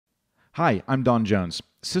Hi, I'm Don Jones.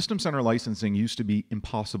 System Center licensing used to be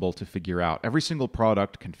impossible to figure out. Every single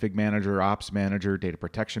product, config manager, ops manager, data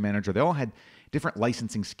protection manager, they all had different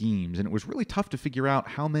licensing schemes, and it was really tough to figure out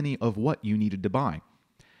how many of what you needed to buy.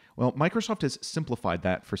 Well, Microsoft has simplified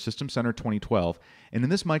that for System Center 2012, and in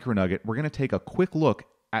this MicroNugget, we're going to take a quick look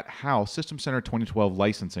at how System Center 2012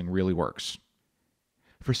 licensing really works.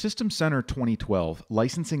 For System Center 2012,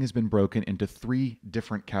 licensing has been broken into three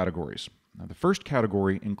different categories. Now, the first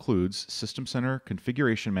category includes System Center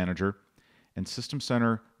Configuration Manager and System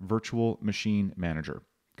Center Virtual Machine Manager,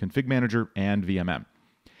 Config Manager, and VMM.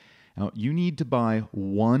 Now, you need to buy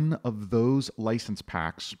one of those license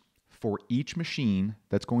packs for each machine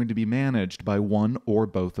that's going to be managed by one or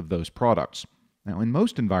both of those products. Now, in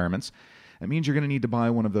most environments, that means you're going to need to buy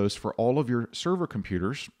one of those for all of your server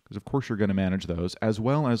computers, because of course you're going to manage those, as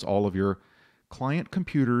well as all of your client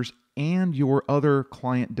computers and your other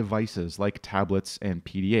client devices like tablets and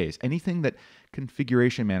PDAs, anything that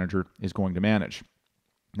Configuration Manager is going to manage.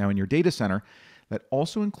 Now, in your data center, that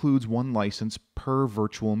also includes one license per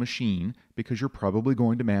virtual machine, because you're probably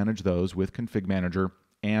going to manage those with Config Manager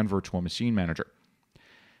and Virtual Machine Manager.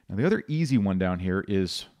 Now, the other easy one down here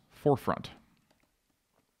is Forefront.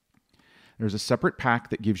 There's a separate pack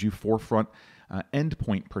that gives you Forefront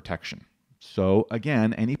endpoint protection. So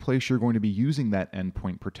again, any place you're going to be using that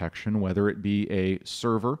endpoint protection, whether it be a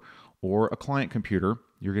server or a client computer,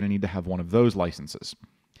 you're going to need to have one of those licenses.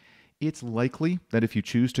 It's likely that if you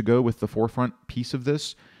choose to go with the Forefront piece of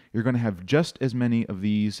this, you're going to have just as many of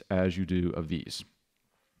these as you do of these.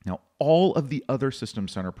 Now, all of the other System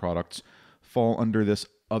Center products fall under this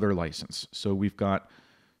other license. So we've got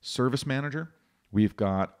Service Manager, we've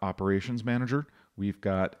got Operations Manager, we've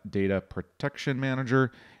got Data Protection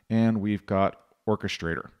Manager, and we've got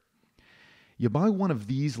Orchestrator. You buy one of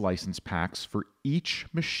these license packs for each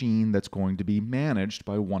machine that's going to be managed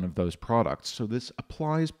by one of those products. So this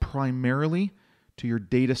applies primarily to your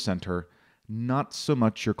data center, not so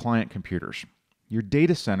much your client computers. Your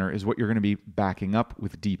data center is what you're going to be backing up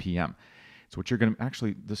with DPM. It's what you're going to,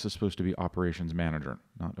 actually, this is supposed to be Operations Manager,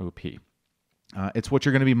 not OP. It's what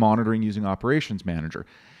you're going to be monitoring using Operations Manager.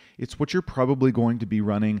 It's what you're probably going to be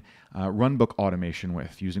running runbook automation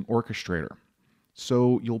with using Orchestrator.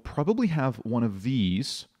 So you'll probably have one of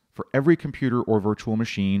these for every computer or virtual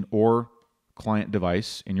machine or client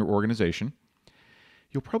device in your organization.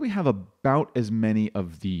 You'll probably have about as many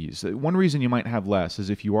of these. One reason you might have less is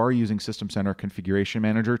if you are using System Center Configuration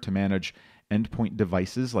Manager to manage endpoint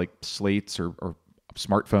devices like slates or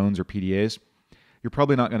smartphones or PDAs, you're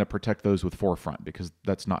probably not going to protect those with Forefront, because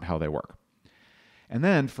that's not how they work. And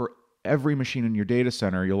then for every machine in your data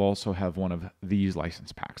center, you'll also have one of these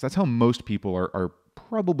license packs. That's how most people are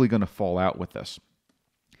probably going to fall out with this.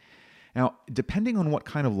 Now, depending on what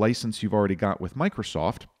kind of license you've already got with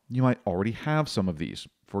Microsoft, you might already have some of these.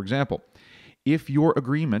 For example, if your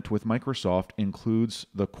agreement with Microsoft includes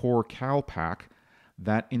the Core Cal pack,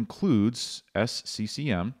 that includes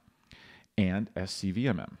SCCM and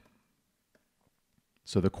SCVMM.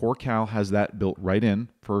 So the Core Cal has that built right in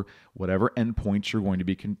for whatever endpoints you're going to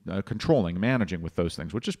be controlling, managing with those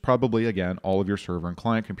things, which is probably, again, all of your server and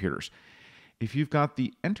client computers. If you've got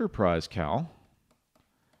the Enterprise Cal,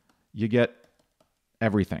 you get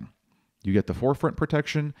everything. You get the Forefront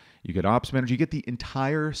protection, you get Ops Manager, you get the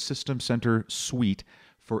entire System Center suite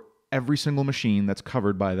for every single machine that's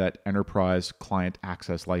covered by that Enterprise Client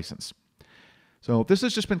Access license. So this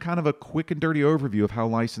has just been kind of a quick and dirty overview of how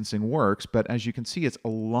licensing works, but as you can see, it's a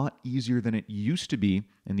lot easier than it used to be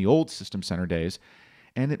in the old System Center days,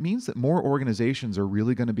 and it means that more organizations are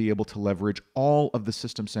really going to be able to leverage all of the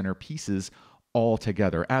System Center pieces all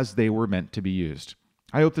together as they were meant to be used.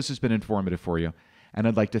 I hope this has been informative for you, and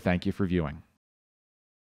I'd like to thank you for viewing.